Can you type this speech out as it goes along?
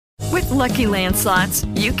Lucky Land Slots,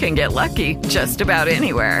 you can get lucky just about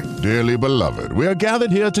anywhere. Dearly beloved, we are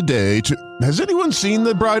gathered here today to... Has anyone seen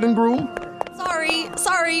the bride and groom?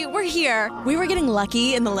 Sorry, we're here. We were getting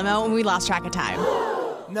lucky in the limo and we lost track of time.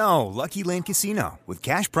 No, Lucky Land Casino, with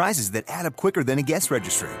cash prizes that add up quicker than a guest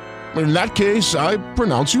registry. In that case, I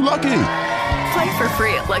pronounce you lucky. Play for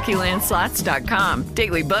free at LuckyLandSlots.com.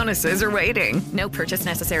 Daily bonuses are waiting. No purchase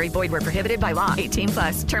necessary. Void where prohibited by law.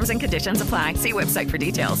 18+. Terms and conditions apply. See website for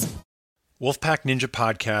details. Wolfpack Ninja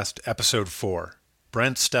Podcast, Episode 4.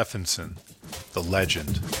 Brent Steffensen, the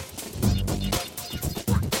legend.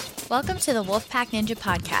 Welcome to the Wolfpack Ninja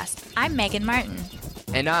Podcast. I'm Megan Martin.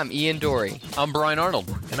 And I'm Ian Dory. I'm Brian Arnold.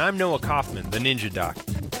 And I'm Noah Kaufman, the Ninja Doc.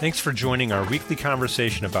 Thanks for joining our weekly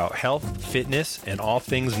conversation about health, fitness, and all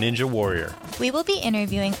things Ninja Warrior. We will be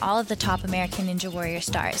interviewing all of the top American Ninja Warrior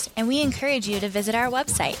stars, and we encourage you to visit our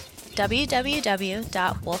website,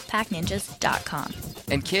 www.wolfpackninjas.com.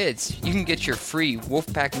 And kids, you can get your free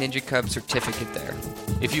Wolfpack Ninja Cub certificate there.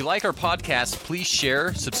 If you like our podcast, please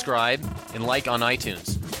share, subscribe, and like on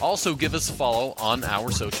iTunes. Also, give us a follow on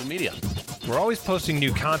our social media. We're always posting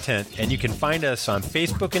new content, and you can find us on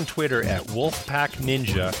Facebook and Twitter at Wolfpack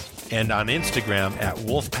Ninja and on Instagram at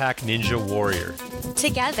Wolfpack Ninja Warrior.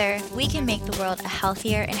 Together, we can make the world a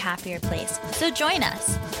healthier and happier place. So join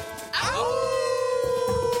us.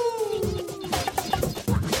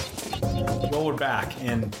 Well, we're back,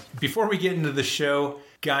 and before we get into the show,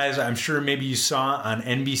 guys, I'm sure maybe you saw on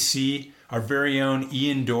NBC our very own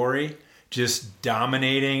Ian Dory just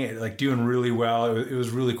dominating, like doing really well. It was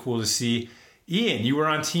really cool to see. Ian, you were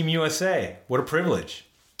on Team USA. What a privilege.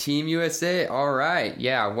 Team USA, all right.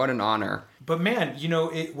 Yeah, what an honor. But man,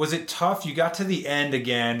 was it tough? You got to the end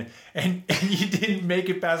again, and you didn't make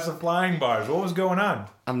it past the flying bars. What was going on?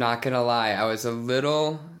 I'm not going to lie. I was a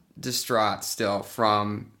little distraught still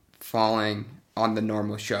from falling on the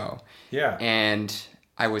normal show. Yeah. And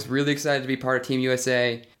I was really excited to be part of Team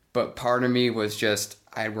USA, but part of me was just,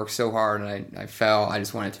 I had worked so hard and I fell. I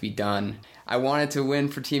just wanted it to be done. I wanted to win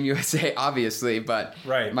for Team USA, obviously, but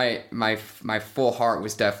right. my full heart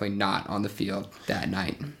was definitely not on the field that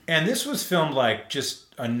night. And this was filmed like just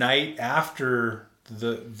a night after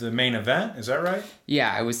the main event, is that right?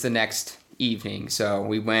 Yeah, it was the next evening. So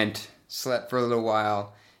we went, slept for a little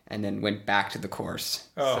while, and then went back to the course.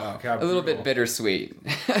 Oh, so God, a little bit bittersweet.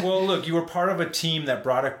 Well, look, you were part of a team that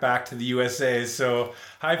brought it back to the USA, so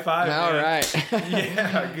high five, all man. Right.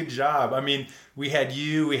 Yeah, good job. I mean, we had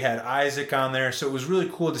Isaac on there, so it was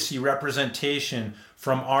really cool to see representation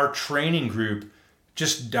from our training group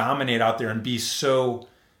just dominate out there and be so,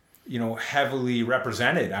 heavily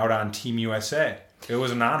represented out on Team USA. It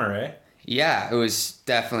was an honor, eh? Yeah, it was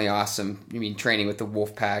definitely awesome. I mean, training with the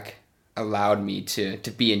Wolfpack allowed me to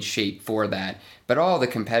be in shape for that. But all the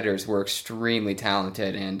competitors were extremely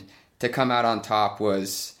talented, and to come out on top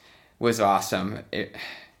was awesome.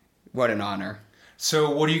 What an honor.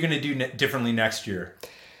 So what are you going to do differently next year?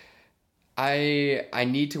 I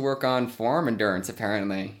need to work on forearm endurance,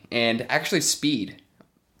 apparently, and actually speed.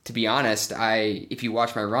 To be honest, if you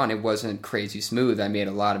watch my run, it wasn't crazy smooth. I made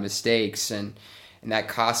a lot of mistakes, and that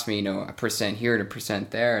cost me, a % here and a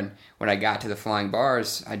 % there. And when I got to the flying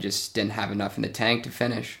bars, I just didn't have enough in the tank to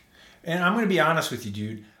finish. And I'm going to be honest with you,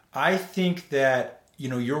 dude. I think that,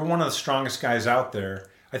 you're one of the strongest guys out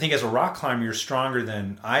there. I think as a rock climber, you're stronger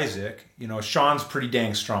than Isaac. Sean's pretty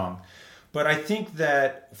dang strong. But I think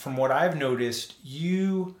that from what I've noticed,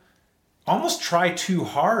 you almost try too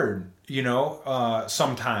hard,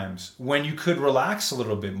 sometimes when you could relax a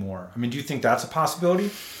little bit more. I mean, do you think that's a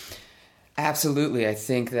possibility? Absolutely. I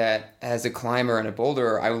think that as a climber and a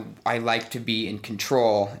boulderer, I like to be in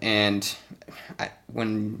control. And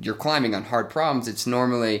when you're climbing on hard problems, it's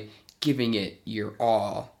normally giving it your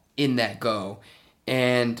all in that go.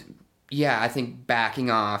 And yeah, I think backing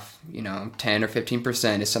off, 10 or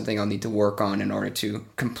 15% is something I'll need to work on in order to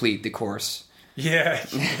complete the course. Yeah.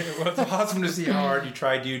 Well, it's awesome to see how hard you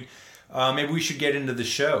try, dude. Maybe we should get into the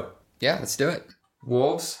show. Yeah, let's do it.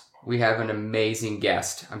 Wolves, we have an amazing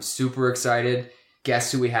guest. I'm super excited.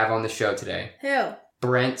 Guess who we have on the show today? Who?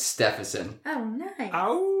 Brent Steffensen. Oh, nice.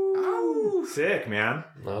 Oh, sick, man.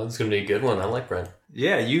 Well, it's going to be a good one. I like Brent.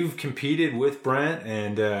 Yeah, you've competed with Brent,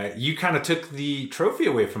 and you kind of took the trophy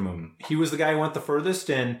away from him. He was the guy who went the furthest,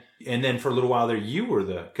 and then for a little while there, you were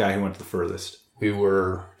the guy who went the furthest. We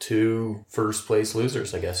were two first-place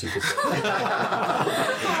losers, I guess you could say.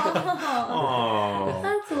 Aww.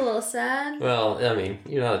 That's a little sad. Well, I mean,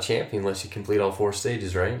 you're not a champion unless you complete all 4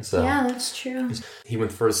 stages, right? So yeah, that's true. He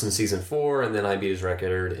went first in season 4, and then I beat his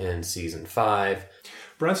record in season 5.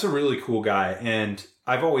 Brent's a really cool guy, and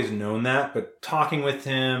I've always known that, but talking with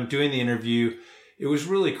him, doing the interview, it was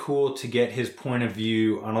really cool to get his point of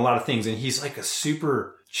view on a lot of things. And he's like a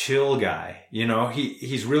super chill guy. You know,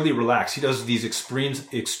 he's really relaxed. He does these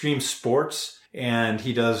extreme sports, and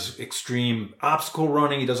he does extreme obstacle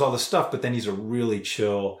running. He does all this stuff, but then he's a really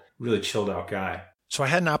chilled out guy. So I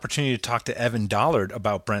had an opportunity to talk to Evan Dollard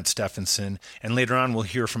about Brent Steffensen, and later on we'll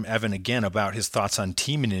hear from Evan again about his thoughts on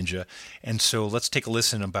Team Ninja. And so let's take a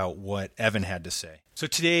listen about what Evan had to say. So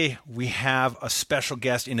today we have a special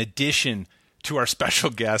guest in addition to our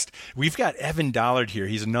special guest. We've got Evan Dollard here.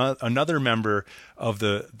 He's another member of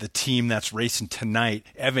the team that's racing tonight.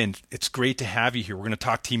 Evan, it's great to have you here. We're going to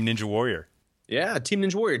talk Team Ninja Warrior. Yeah, Team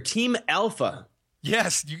Ninja Warrior, Team Alpha.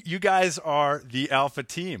 Yes, you guys are the Alpha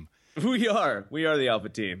team. We are the Alpha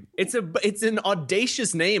team. It's an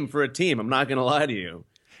audacious name for a team. I'm not going to lie to you.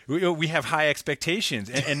 We have high expectations,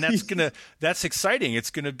 and that's exciting.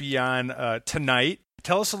 It's gonna be on tonight.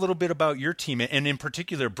 Tell us a little bit about your team, and in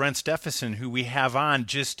particular Brent Steffensen, who we have on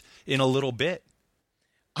just in a little bit.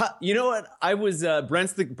 You know what? I was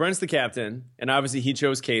Brent's the captain, and obviously he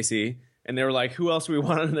chose Casey. And they were like, "Who else do we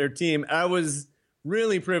want on their team?" I was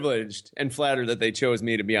really privileged and flattered that they chose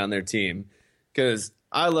me to be on their team, because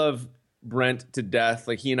I love Brent to death.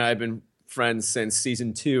 Like, he and I have been friends since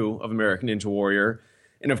season 2 of American Ninja Warrior.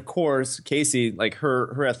 And of course, Casey, like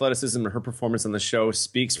her athleticism and her performance on the show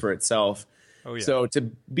speaks for itself. Oh, yeah. So to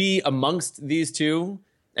be amongst these two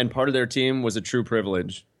and part of their team was a true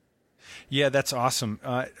privilege. Yeah, that's awesome.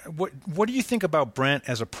 What do you think about Brent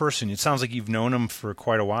as a person? It sounds like you've known him for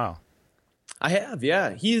quite a while. I have,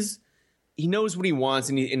 yeah. He knows what he wants,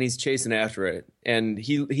 and he's chasing after it. And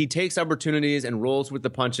he takes opportunities and rolls with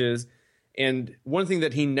the punches. And one thing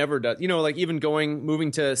that he never does, like even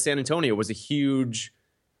moving to San Antonio was a huge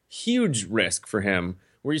risk for him,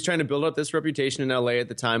 where he's trying to build up this reputation in LA at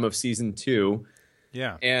the time of season 2.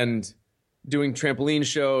 Yeah. And doing trampoline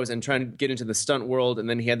shows and trying to get into the stunt world. And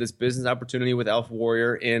then he had this business opportunity with Alpha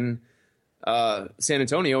Warrior in San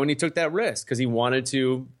Antonio, and he took that risk because he wanted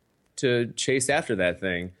to chase after that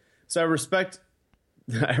thing. So I respect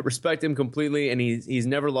him completely, and he's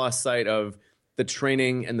never lost sight of the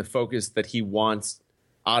training and the focus that he wants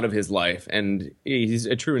out of his life, and he's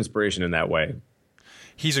a true inspiration in that way.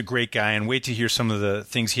 He's a great guy, and wait to hear some of the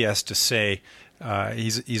things he has to say.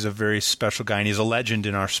 He's a very special guy, and he's a legend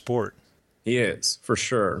in our sport. He is, for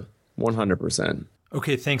sure, 100%.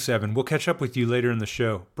 Okay, thanks, Evan. We'll catch up with you later in the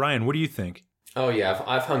show. Brian, what do you think? Oh, yeah,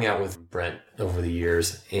 I've hung out with Brent over the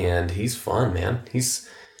years, and he's fun, man. He's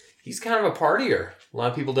kind of a partier. A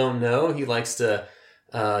lot of people don't know. He likes to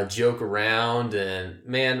joke around, and,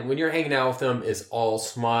 man, when you're hanging out with him, it's all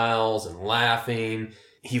smiles and laughing.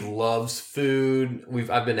 He loves food.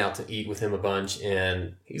 I've been out to eat with him a bunch,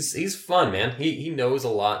 and he's fun, man. He knows a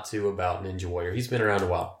lot, too, about Ninja Warrior. He's been around a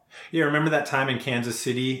while. Yeah, remember that time in Kansas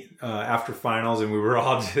City after finals, and we were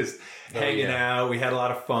all just hanging out. We had a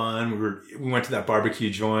lot of fun. We went to that barbecue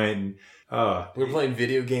joint, and we were playing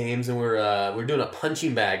video games, and we're doing a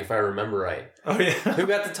punching bag, if I remember right. Oh yeah, who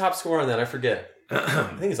got the top score on that? I forget.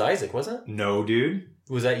 I think it's Isaac, wasn't it? No, dude.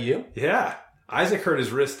 Was that you? Yeah, Isaac hurt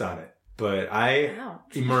his wrist on it, but I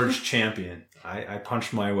emerged champion. I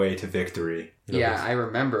punched my way to victory. Yeah, I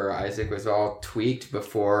remember Isaac was all tweaked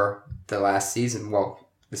before the last season. Well,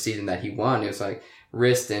 the season that he won, it was like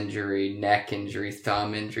wrist injury, neck injury,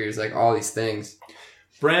 thumb injuries, like all these things.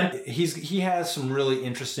 Brent, he has some really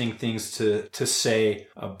interesting things to say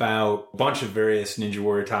about a bunch of various Ninja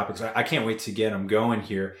Warrior topics. I can't wait to get him going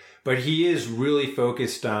here. But he is really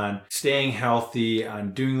focused on staying healthy,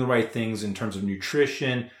 on doing the right things in terms of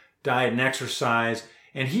nutrition, diet, and exercise.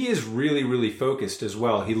 And he is really, really focused as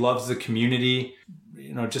well. He loves the community.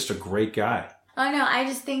 Just a great guy. Oh, no, I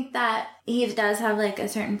just think that he does have, like, a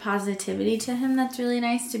certain positivity to him that's really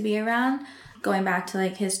nice to be around. Going back to,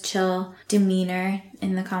 like, his chill demeanor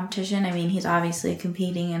in the competition. I mean, he's obviously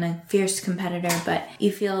competing and a fierce competitor, but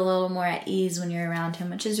you feel a little more at ease when you're around him,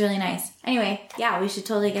 which is really nice. Anyway, yeah, we should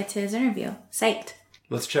totally get to his interview. Psyched.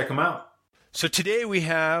 Let's check him out. So today we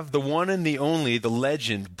have the one and the only, the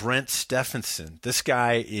legend, Brent Steffensen. This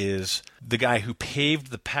guy is the guy who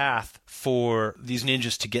paved the path for these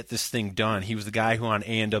ninjas to get this thing done. He was the guy who on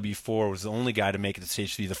ANW4 was the only guy to make it to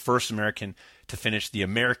stage 3, the first American to finish the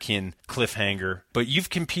American cliffhanger. But you've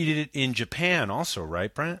competed in Japan also,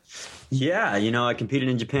 right, Brent? Yeah, I competed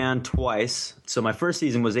in Japan twice. So my first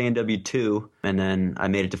season was ANW2, and then I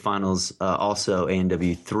made it to finals also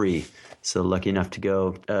ANW3. So lucky enough to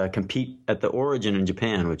go compete at the Origin in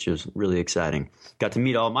Japan, which was really exciting. Got to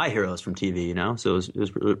meet all my heroes from TV, so it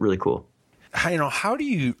was really cool. How do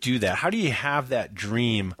you do that? How do you have that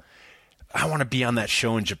dream I want to be on that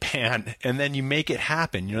show in Japan, and then you make it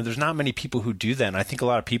happen. There's not many people who do that, and I think a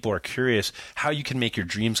lot of people are curious how you can make your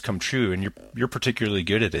dreams come true, and you're particularly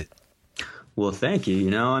good at it. Well, thank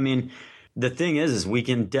you. I mean, the thing is we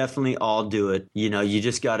can definitely all do it. You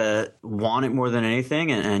just got to want it more than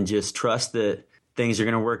anything and just trust that things are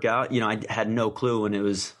going to work out. I had no clue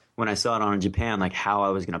when I saw it on in Japan, like how I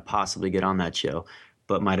was going to possibly get on that show.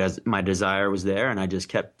 But my desire was there, and I just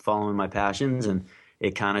kept following my passions, and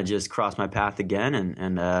it kind of just crossed my path again,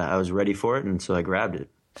 and I was ready for it, and so I grabbed it.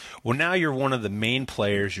 Well, now you're one of the main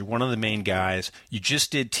players. You're one of the main guys. You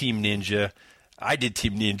just did Team Ninja. I did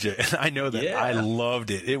Team Ninja, and I know that I loved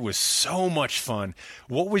it. It was so much fun.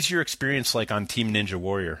 What was your experience like on Team Ninja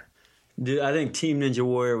Warrior? Dude, I think Team Ninja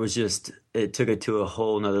Warrior was it took it to a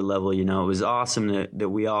whole nother level. It was awesome that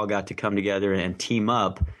we all got to come together and team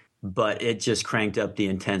up, but it just cranked up the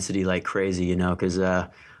intensity like crazy, because a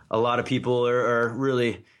lot of people are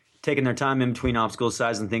really taking their time in between obstacles,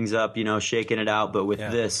 sizing things up, shaking it out. But with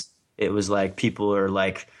this, it was like people are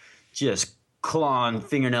like just clawing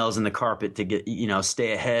fingernails in the carpet to get,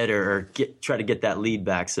 stay ahead or try to get that lead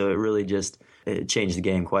back. So it really it changed the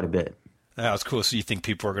game quite a bit. That was cool. So you think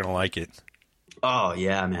people are going to like it? Oh,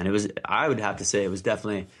 yeah, man. I would have to say it was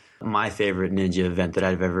definitely my favorite Ninja event that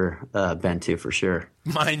I've ever been to, for sure.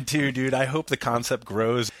 Mine too, dude. I hope the concept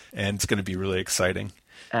grows, and it's going to be really exciting.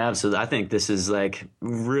 Absolutely. I think this is like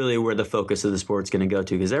really where the focus of the sport's going to go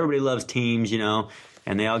to, because everybody loves teams,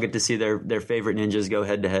 and they all get to see their favorite ninjas go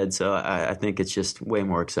head to head. So I think it's just way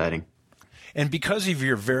more exciting. And because of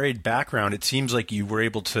your varied background, it seems like you were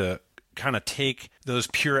able to kind of take those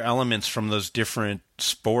pure elements from those different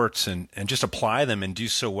sports and just apply them and do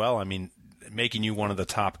so well. I mean, making you one of the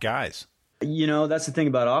top guys. That's the thing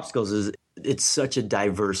about obstacles is it's such a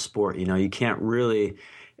diverse sport. You can't really...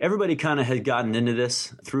 Everybody kind of had gotten into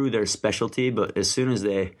this through their specialty, but as soon as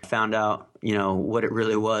they found out, what it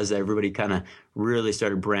really was, everybody kind of really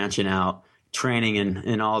started branching out, training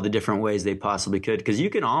in all the different ways they possibly could. Because you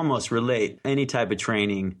can almost relate any type of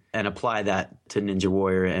training and apply that to Ninja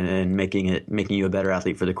Warrior and making you a better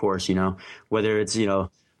athlete for the course. Whether it's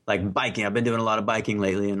like biking. I've been doing a lot of biking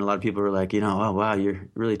lately, and a lot of people are like, oh wow, you're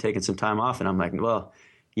really taking some time off, and I'm like, well,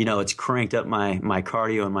 it's cranked up my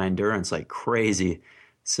cardio and my endurance like crazy.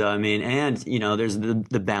 So, I mean, and, there's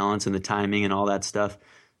the balance and the timing and all that stuff.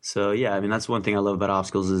 So, yeah, I mean, that's one thing I love about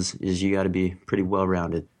obstacles is you got to be pretty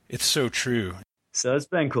well-rounded. It's so true. So it's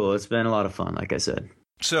been cool. It's been a lot of fun, like I said.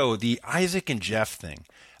 So the Isaac and Jeff thing.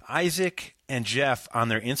 Isaac and Jeff on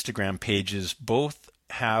their Instagram pages both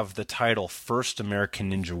have the title First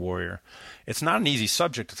American Ninja Warrior. It's not an easy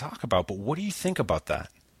subject to talk about, but what do you think about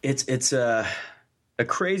that? It's a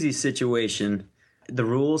crazy situation. The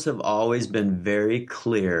rules have always been very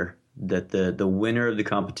clear that the winner of the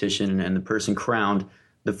competition and the person crowned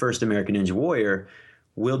the first American Ninja Warrior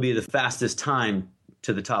will be the fastest time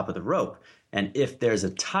to the top of the rope. And if there's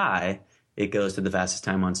a tie, it goes to the fastest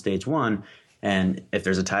time on stage one. And if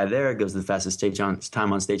there's a tie there, it goes to the fastest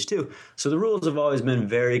time on stage two. So the rules have always been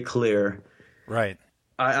very clear. Right.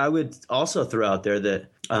 I would also throw out there that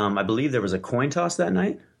I believe there was a coin toss that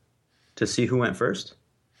night to see who went first.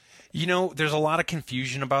 There's a lot of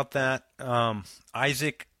confusion about that.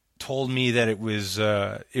 Isaac told me that it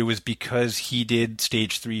was because he did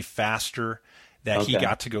stage 3 faster that he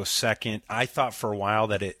got to go second. I thought for a while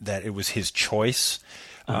that it was his choice,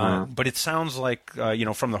 but it sounds like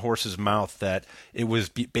from the horse's mouth that it was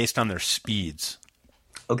based on their speeds.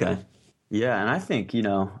 Okay. Yeah, and I think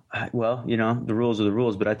the rules are the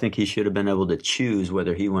rules, but I think he should have been able to choose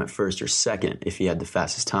whether he went first or second if he had the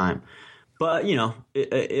fastest time. But,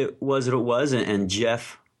 it was what it was, and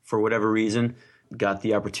Jeff, for whatever reason, got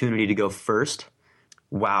the opportunity to go first.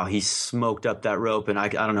 Wow, he smoked up that rope, and I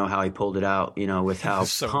don't know how he pulled it out, with how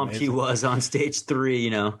so pumped amazing. He was on stage 3,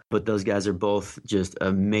 But those guys are both just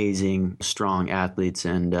amazing, strong athletes,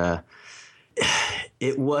 and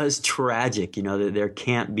it was tragic, that there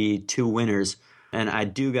can't be two winners. And I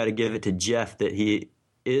do got to give it to Jeff that he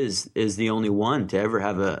is the only one to ever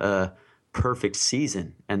have a perfect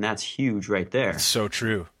season, and that's huge right there. So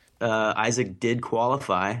true. Isaac did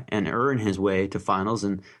qualify and earn his way to finals,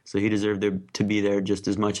 and so he deserved to be there just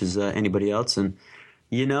as much as anybody else. And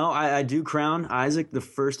I do crown Isaac the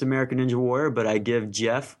first American Ninja Warrior, but I give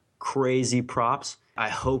Jeff crazy props. I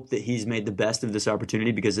hope that he's made the best of this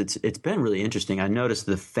opportunity because it's been really interesting. I noticed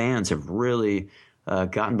the fans have really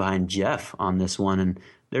gotten behind Jeff on this one, and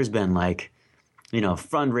there's been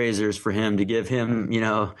fundraisers for him to give him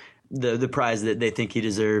the prize that they think he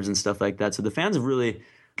deserves and stuff like that. So the fans have really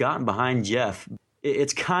gotten behind Jeff.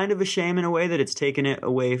 It's kind of a shame in a way that it's taken it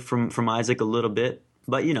away from Isaac a little bit,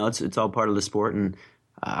 but it's all part of the sport, and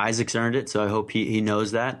Isaac's earned it, so I hope he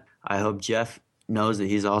knows that. I hope Jeff knows that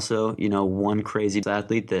he's also, one crazy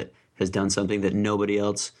athlete that has done something that nobody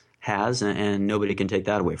else has, and nobody can take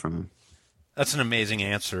that away from him. That's an amazing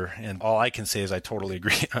answer, and all I can say is I totally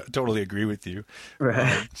agree. Totally agree with you.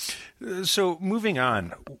 Right. So moving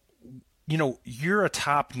on, you're a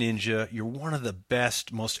top ninja. You're one of the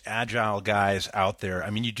best, most agile guys out there. I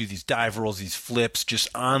mean, you do these dive rolls, these flips, just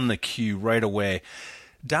on the cue right away.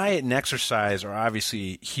 Diet and exercise are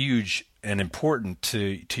obviously huge and important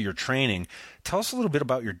to your training. Tell us a little bit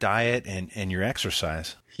about your diet and your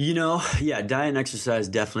exercise. Diet and exercise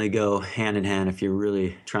definitely go hand in hand if you're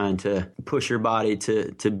really trying to push your body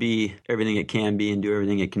to be everything it can be and do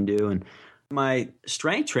everything it can do. And my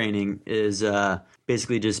strength training is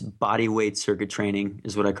basically just body weight circuit training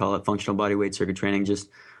is what I call it, functional body weight circuit training, just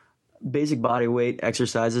basic body weight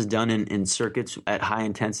exercises done in circuits at high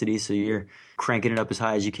intensity. So you're cranking it up as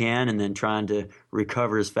high as you can and then trying to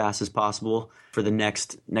recover as fast as possible for the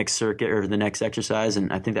next circuit or the next exercise.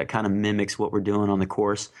 And I think that kind of mimics what we're doing on the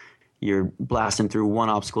course. You're blasting through one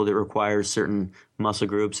obstacle that requires certain muscle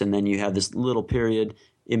groups, and then you have this little period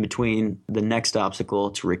in between the next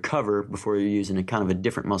obstacle to recover before you're using a kind of a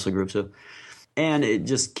different muscle group. And it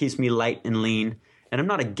just keeps me light and lean. And I'm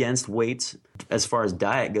not against weights as far as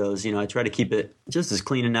diet goes. I try to keep it just as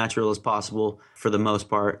clean and natural as possible for the most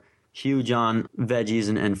part. Huge on veggies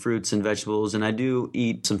and fruits and vegetables. And I do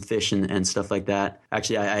eat some fish and stuff like that.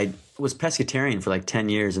 Actually, I was pescatarian for like 10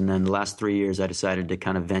 years. And then the last 3 years, I decided to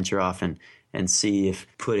kind of venture off and see if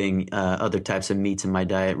putting other types of meats in my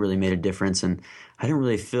diet really made a difference. And I didn't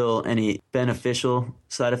really feel any beneficial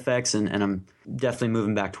side effects, and I'm definitely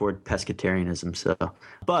moving back toward pescatarianism.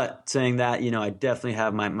 But saying that, I definitely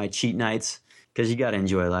have my cheat nights because you got to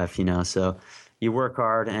enjoy life, So you work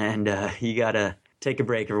hard and you got to take a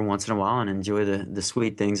break every once in a while and enjoy the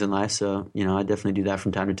sweet things in life. So, I definitely do that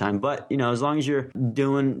from time to time. But, as long as you're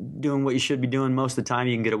doing what you should be doing most of the time,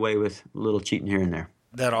 you can get away with a little cheating here and there.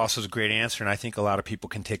 That also is a great answer, and I think a lot of people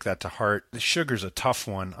can take that to heart. The sugar's a tough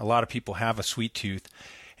one. A lot of people have a sweet tooth,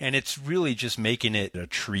 and it's really just making it a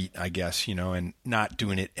treat, I guess, and not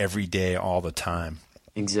doing it every day all the time.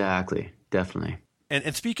 Exactly. Definitely.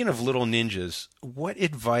 And speaking of little ninjas, what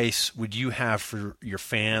advice would you have for your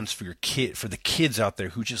fans, for the kids out there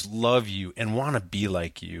who just love you and want to be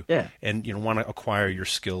like you, and want to acquire your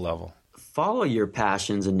skill level? Follow your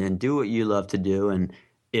passions and do what you love to do. And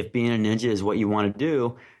if being a ninja is what you want to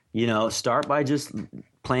do, start by just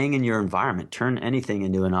playing in your environment. Turn anything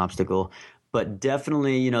into an obstacle. But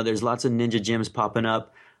definitely, there's lots of ninja gyms popping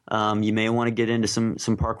up. You may want to get into some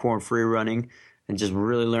parkour and free running and just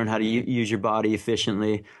really learn how to use your body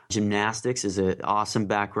efficiently. Gymnastics is an awesome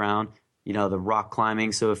background. The rock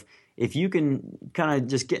climbing. So if you can kind of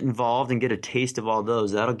just get involved and get a taste of all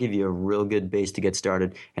those, that'll give you a real good base to get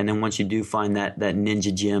started. And then once you do find that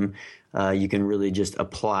ninja gym, you can really just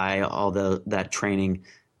apply all that training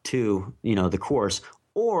to, the course.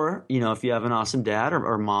 Or, if you have an awesome dad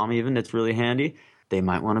or mom even that's really handy, they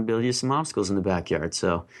might want to build you some obstacles in the backyard.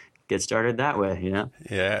 So get started that way,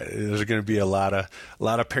 Yeah, there's going to be a lot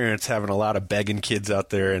of parents having a lot of begging kids out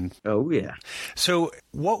there. And oh, yeah. So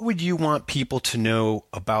what would you want people to know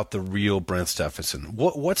about the real Brent Steffensen?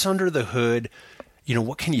 What's under the hood?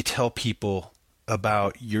 What can you tell people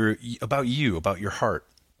about you, about your heart?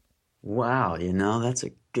 Wow, that's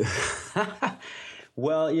a good...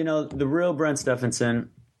 Well, the real Brent Steffensen,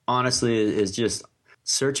 honestly, is just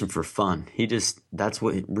searching for fun. That's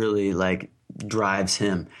what really, drives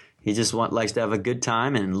him. He just likes to have a good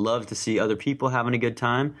time and loves to see other people having a good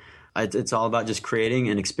time. It's all about just creating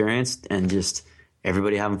an experience and just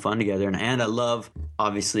everybody having fun together. And I love,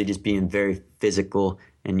 obviously, just being very physical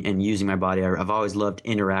and using my body. I've always loved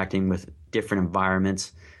interacting with different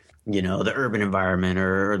environments. The urban environment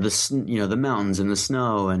or the mountains and the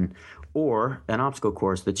snow or an obstacle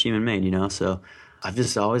course that's human made, So I've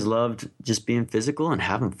just always loved just being physical and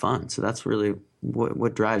having fun. So that's really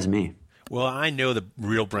what drives me. Well, I know the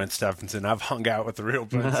real Brent Steffensen. I've hung out with the real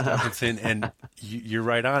Brent Steffensen, and you're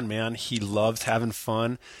right on, man. He loves having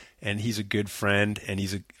fun, and he's a good friend, and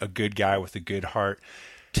he's a good guy with a good heart.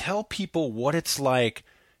 Tell people what it's like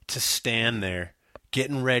to stand there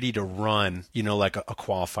getting ready to run, like a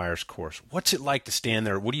qualifiers course. What's it like to stand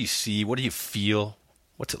there? What do you see? What do you feel?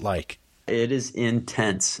 What's it like? It is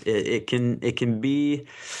intense. It can be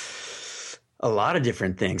a lot of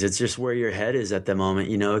different things. It's just where your head is at the moment.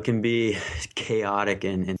 It can be chaotic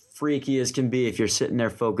and freaky as can be if you're sitting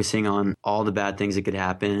there focusing on all the bad things that could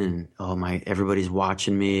happen and, everybody's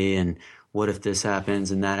watching me and what if this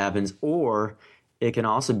happens and that happens. Or it can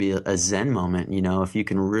also be a Zen moment, if you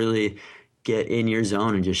can really get in your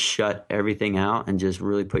zone and just shut everything out and just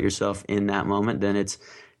really put yourself in that moment, then it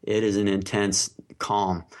is an intense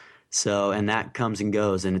calm. So, and that comes and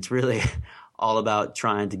goes, and it's really all about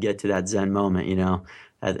trying to get to that Zen moment,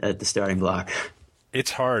 at the starting block.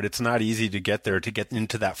 It's hard. It's not easy to get there, to get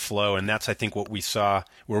into that flow. And that's, I think, where we saw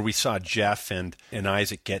Jeff and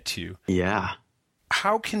Isaac get to. Yeah.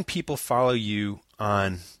 How can people follow you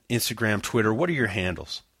on Instagram, Twitter? What are your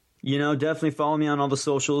handles? Definitely follow me on all the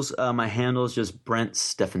socials. My handle is just Brent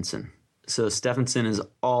Steffensen. So Steffensen is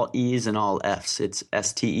all E's and all F's. It's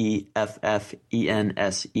Steffensen.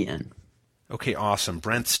 Okay, awesome.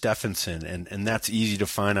 Brent Steffensen. And that's easy to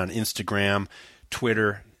find on Instagram,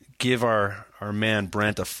 Twitter. Give our man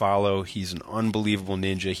Brent a follow. He's an unbelievable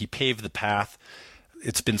ninja. He paved the path.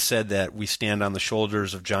 It's been said that we stand on the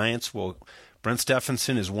shoulders of giants. Well, Brent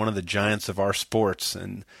Steffensen is one of the giants of our sports,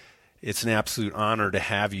 and it's an absolute honor to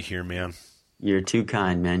have you here, man. You're too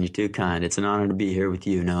kind, man. You're too kind. It's an honor to be here with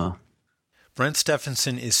you, Noah. Brent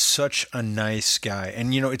Steffensen is such a nice guy.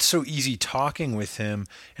 And, it's so easy talking with him,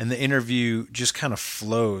 and the interview just kind of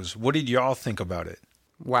flows. What did y'all think about it?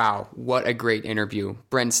 Wow, what a great interview.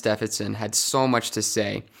 Brent Steffensen had so much to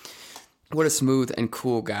say. What a smooth and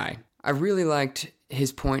cool guy. I really liked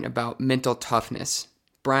his point about mental toughness.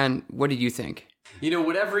 Brian, what did you think?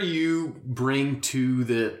 Whatever you bring to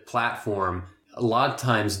the platform, a lot of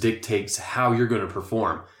times dictates how you're going to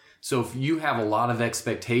perform. So if you have a lot of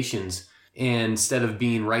expectations, and instead of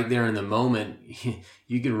being right there in the moment,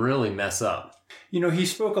 you can really mess up. He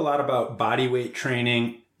spoke a lot about body weight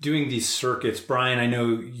training, doing these circuits. Brian, I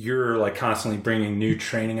know you're constantly bringing new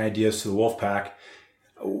training ideas to the Wolfpack.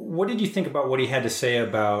 What did you think about what he had to say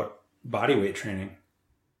about body weight training?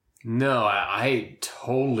 No, I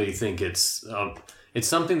totally think it's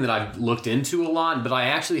something that I've looked into a lot, but I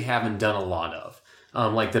actually haven't done a lot of,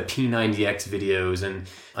 like the P90X videos. And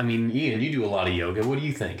I mean, Ian, you do a lot of yoga. What do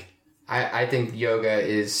you think? I think yoga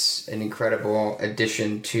is an incredible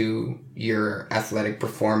addition to your athletic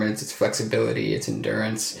performance, its flexibility, its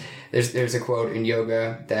endurance. There's a quote in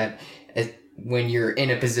yoga that when you're in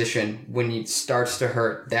a position, when it starts to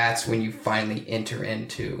hurt, that's when you finally enter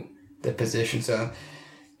into the position. So,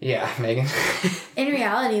 yeah, Megan. In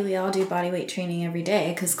reality, we all do body weight training every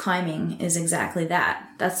day because climbing is exactly that.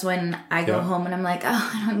 That's when I go home and I'm like,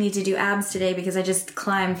 oh, I don't need to do abs today because I just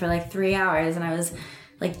climbed for 3 hours and I was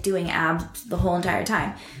doing abs the whole entire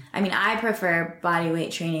time. I mean, I prefer body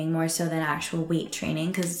weight training more so than actual weight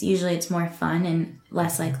training because usually it's more fun and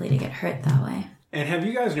less likely to get hurt that way. And have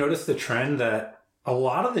you guys noticed the trend that a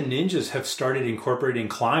lot of the ninjas have started incorporating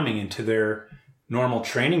climbing into their normal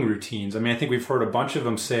training routines? I mean, I think we've heard a bunch of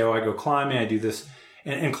them say, oh, I go climbing, I do this.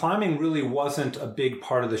 And climbing really wasn't a big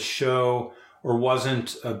part of the show or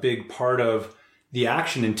wasn't a big part of the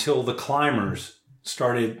action until the climbers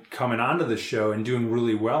started coming onto the show and doing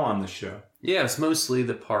really well on the show. Yeah, it's mostly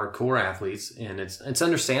the parkour athletes, and it's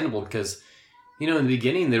understandable because, in the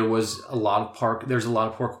beginning there was a lot of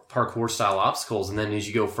parkour style obstacles, and then as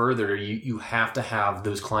you go further, you have to have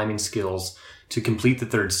those climbing skills to complete the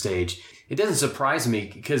third stage. It doesn't surprise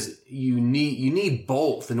me because you need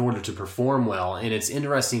both in order to perform well, and it's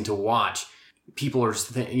interesting to watch. People are,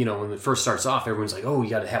 when it first starts off, everyone's like, oh, you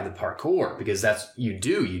got to have the parkour because you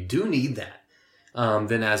do need that.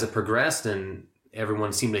 Then as it progressed and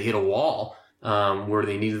everyone seemed to hit a wall where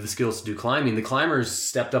they needed the skills to do climbing, the climbers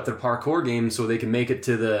stepped up their parkour game so they can make it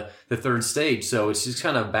to the third stage. So it's just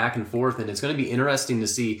kind of back and forth, and it's going to be interesting to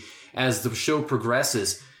see as the show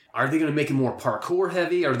progresses. Are they going to make it more parkour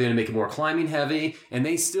heavy? Are they going to make it more climbing heavy? And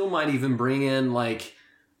they still might even bring in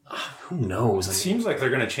who knows? It seems like they're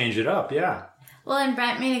going to change it up, yeah. Well, and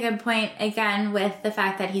Brent made a good point, again, with the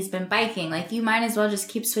fact that he's been biking. You might as well just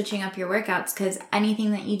keep switching up your workouts because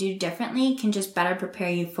anything that you do differently can just better prepare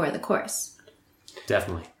you for the course.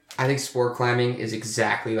 Definitely. I think sport climbing is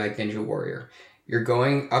exactly like Ninja Warrior. You're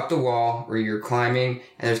going up the wall where you're climbing,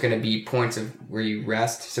 and there's going to be points of where you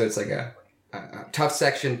rest. So it's like a tough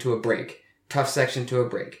section to a break, tough section to a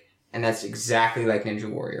break. And that's exactly like Ninja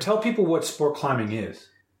Warrior. Tell people what sport climbing is.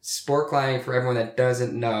 Sport climbing, for everyone that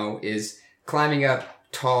doesn't know, is climbing up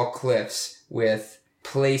tall cliffs with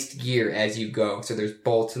placed gear as you go. So there's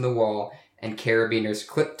bolts in the wall and carabiners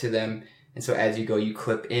clipped to them. And so as you go, you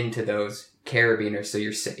clip into those carabiners so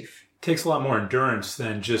you're safe. It takes a lot more endurance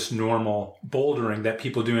than just normal bouldering that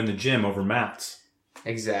people do in the gym over mats.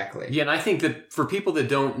 Exactly. Yeah, and I think that for people that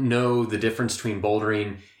don't know the difference between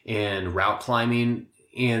bouldering and route climbing,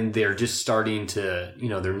 and they're just starting to,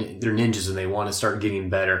 they're ninjas and they want to start getting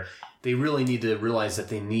better, they really need to realize that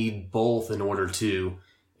they need both in order to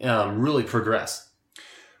really progress.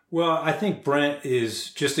 Well, I think Brent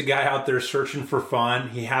is just a guy out there searching for fun.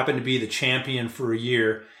 He happened to be the champion for a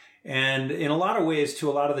year. And in a lot of ways, to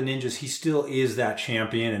a lot of the ninjas, he still is that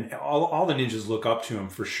champion. And all the ninjas look up to him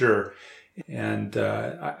for sure. And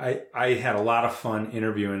I had a lot of fun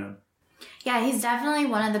interviewing him. Yeah, he's definitely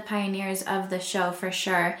one of the pioneers of the show for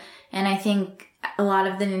sure. And I think a lot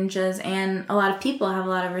of the ninjas and a lot of people have a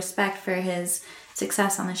lot of respect for his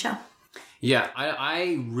success on the show. Yeah,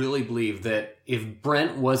 I really believe that if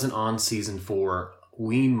Brent wasn't on season 4,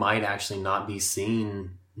 we might actually not be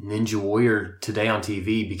seeing Ninja Warrior today on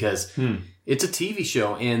TV because it's a TV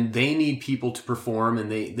show and they need people to perform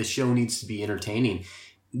and the show needs to be entertaining.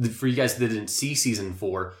 For you guys that didn't see season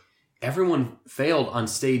 4, everyone failed on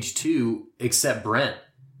stage 2 except Brent.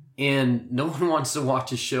 And no one wants to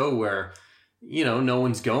watch a show where, no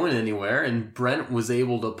one's going anywhere. And Brent was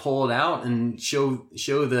able to pull it out and show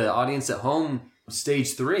the audience at home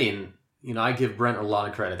stage 3. And, I give Brent a lot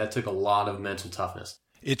of credit. That took a lot of mental toughness.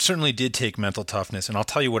 It certainly did take mental toughness. And I'll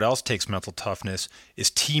tell you what else takes mental toughness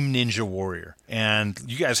is Team Ninja Warrior. And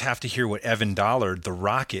you guys have to hear what Evan Dollard, the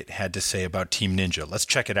Rocket, had to say about Team Ninja. Let's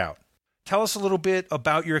check it out. Tell us a little bit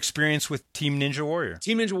about your experience with Team Ninja Warrior.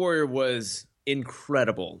 Team Ninja Warrior was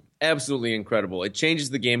incredible. Absolutely incredible. It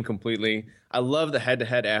changes the game completely. I love the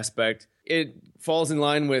head-to-head aspect. It falls in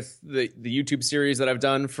line with the YouTube series that I've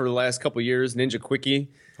done for the last couple of years, Ninja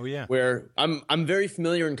Quickie. Oh, yeah. Where I'm very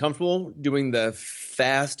familiar and comfortable doing the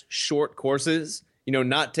fast, short courses,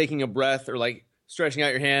 not taking a breath or like stretching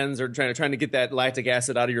out your hands or trying to get that lactic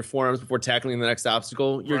acid out of your forearms before tackling the next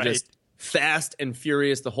obstacle. You're just fast and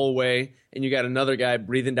furious the whole way, and you got another guy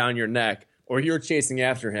breathing down your neck, or you're chasing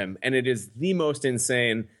after him. And it is the most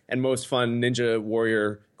insane and most fun Ninja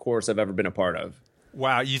Warrior course I've ever been a part of.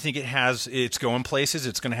 Wow, you think it's going places?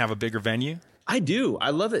 It's going to have a bigger venue? I do. I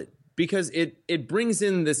love it because it brings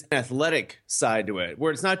in this athletic side to it,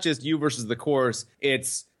 where it's not just you versus the course,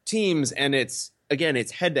 it's teams, and it's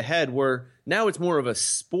head-to-head, where now it's more of a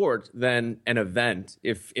sport than an event,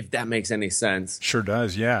 if that makes any sense. Sure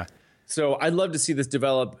does, yeah. So I'd love to see this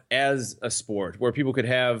develop as a sport where people could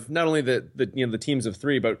have not only the teams of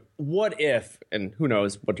 3, but what if, and who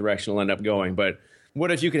knows what direction it'll end up going, but what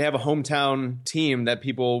if you could have a hometown team that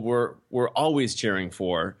people were always cheering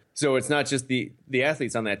for? So it's not just the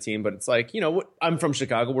athletes on that team, but it's like, I'm from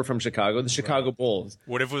Chicago. We're from Chicago, the Chicago Bulls.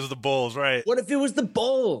 What if it was the Bulls, right? What if it was the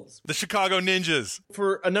Bulls? The Chicago Ninjas.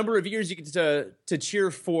 For a number of years, you get to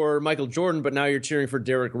cheer for Michael Jordan, but now you're cheering for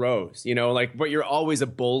Derrick Rose, but you're always a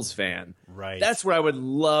Bulls fan. Right. That's where I would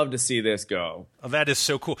love to see this go. Oh, that is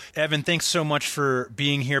so cool. Evan, thanks so much for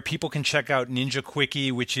being here. People can check out Ninja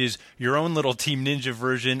Quickie, which is your own little Team Ninja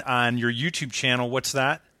version on your YouTube channel. What's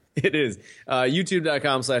that? It is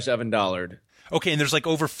youtube.com/Evan Dollard. Okay, and there's like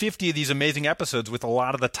over 50 of these amazing episodes with a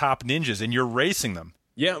lot of the top ninjas, and you're racing them.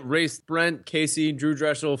 Yeah, raced Brent, Casey, Drew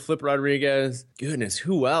Dressel, Flip Rodriguez. Goodness,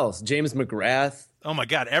 who else? James McGrath. Oh my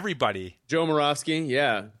God, everybody. Joe Moravsky,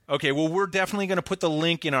 yeah. Okay, well, we're definitely going to put the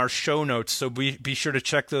link in our show notes, so be sure to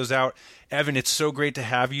check those out. Evan, it's so great to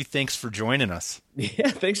have you. Thanks for joining us. Yeah,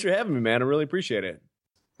 thanks for having me, man. I really appreciate it.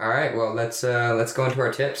 All right, well, let's go into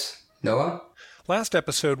our tips. Noah? Last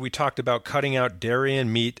episode, we talked about cutting out dairy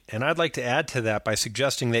and meat, and I'd like to add to that by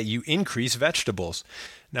suggesting that you increase vegetables.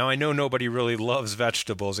 Now, I know nobody really loves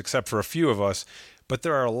vegetables except for a few of us, but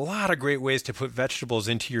there are a lot of great ways to put vegetables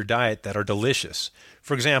into your diet that are delicious.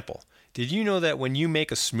 For example, did you know that when you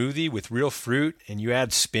make a smoothie with real fruit and you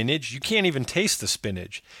add spinach, you can't even taste the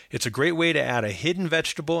spinach? It's a great way to add a hidden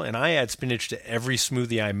vegetable, and I add spinach to every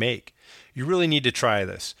smoothie I make. You really need to try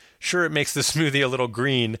this. Sure, it makes the smoothie a little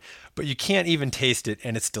green, but you can't even taste it,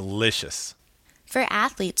 and it's delicious. For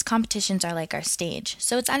athletes, competitions are like our stage,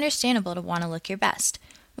 so it's understandable to want to look your best.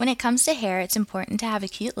 When it comes to hair, it's important to have a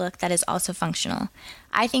cute look that is also functional.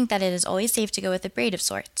 I think that it is always safe to go with a braid of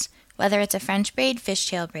sorts. Whether it's a French braid,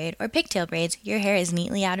 fishtail braid, or pigtail braids, your hair is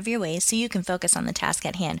neatly out of your way so you can focus on the task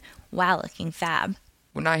at hand while looking fab.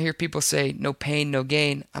 When I hear people say, no pain, no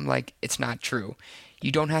gain, I'm like, it's not true.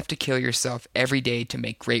 You don't have to kill yourself every day to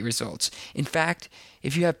make great results. In fact,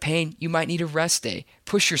 if you have pain, you might need a rest day.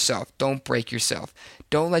 Push yourself. Don't break yourself.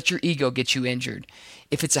 Don't let your ego get you injured.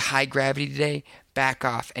 If it's a high gravity day, back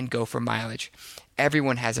off and go for mileage.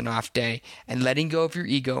 Everyone has an off day, and letting go of your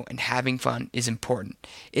ego and having fun is important.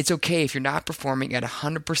 It's okay if you're not performing at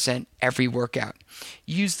 100% every workout.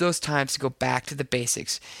 Use those times to go back to the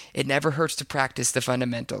basics. It never hurts to practice the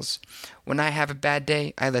fundamentals. When I have a bad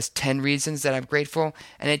day, I list 10 reasons that I'm grateful,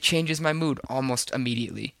 and it changes my mood almost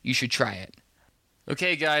immediately. You should try it.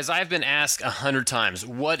 Okay, guys, I've been asked 100 times,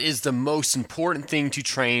 what is the most important thing to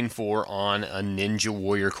train for on a Ninja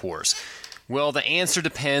Warrior course? Well, the answer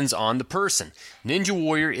depends on the person. Ninja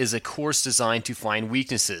Warrior is a course designed to find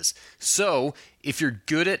weaknesses. So, if you're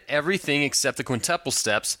good at everything except the quintuple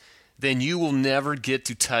steps, then you will never get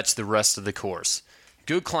to touch the rest of the course.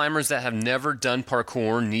 Good climbers that have never done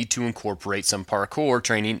parkour need to incorporate some parkour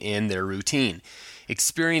training in their routine.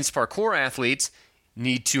 Experienced parkour athletes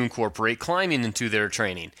need to incorporate climbing into their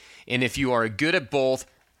training. And if you are good at both,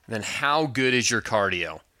 then how good is your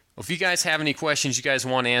cardio? Well, if you guys have any questions you guys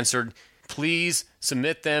want answered, please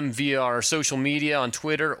submit them via our social media on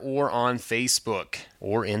Twitter or on Facebook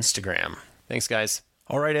or Instagram. Thanks, guys.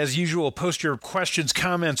 All right, as usual, post your questions,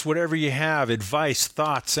 comments, whatever you have, advice,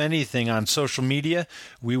 thoughts, anything on social media.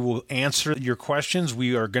 We will answer your questions.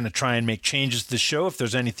 We are going to try and make changes to the show. If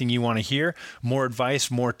there's anything you want to hear, more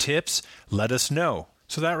advice, more tips, let us know.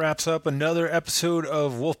 So that wraps up another episode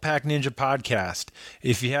of Wolfpack Ninja Podcast.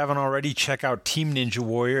 If you haven't already, check out Team Ninja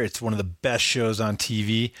Warrior. It's one of the best shows on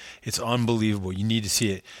TV. It's unbelievable. You need to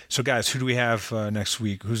see it. So guys, who do we have next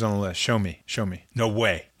week? Who's on the list? Show me. No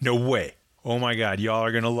way. Oh my God, y'all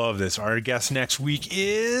are going to love this. Our guest next week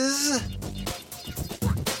is...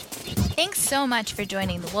 Thanks so much for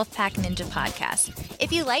joining the Wolfpack Ninja Podcast.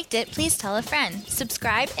 If you liked it, please tell a friend,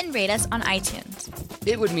 subscribe, and rate us on iTunes.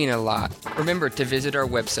 It would mean a lot. Remember to visit our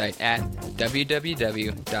website at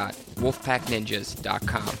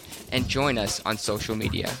www.wolfpackninjas.com and join us on social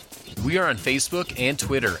media. We are on Facebook and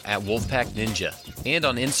Twitter at Wolfpack Ninja and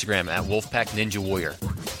on Instagram at Wolfpack Ninja Warrior.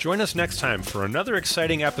 Join us next time for another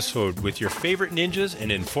exciting episode with your favorite ninjas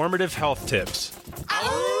and informative health tips.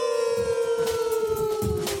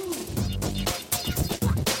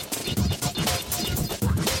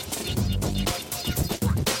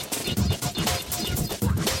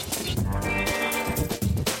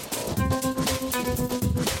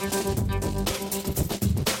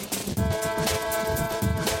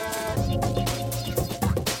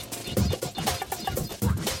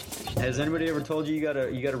 Has anybody ever told you you got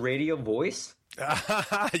a radio voice?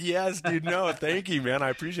 Yes, dude. No, thank you, man. I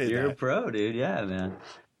appreciate that. You're a pro, dude. Yeah, man.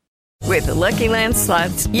 With the Lucky Land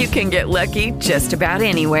Slots, you can get lucky just about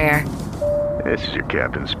anywhere. This is your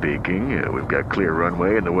captain speaking. We've got clear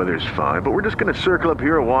runway and the weather's fine, but we're just going to circle up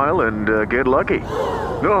here a while and get lucky.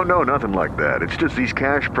 No, nothing like that. It's just these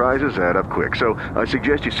cash prizes add up quick. So I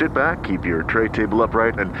suggest you sit back, keep your tray table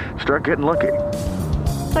upright, and start getting lucky.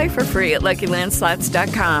 Play for free at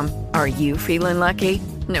LuckyLandSlots.com. Are you feeling lucky?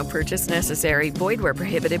 No purchase necessary. Void where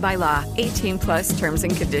prohibited by law. 18+ terms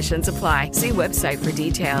and conditions apply. See website for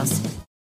details.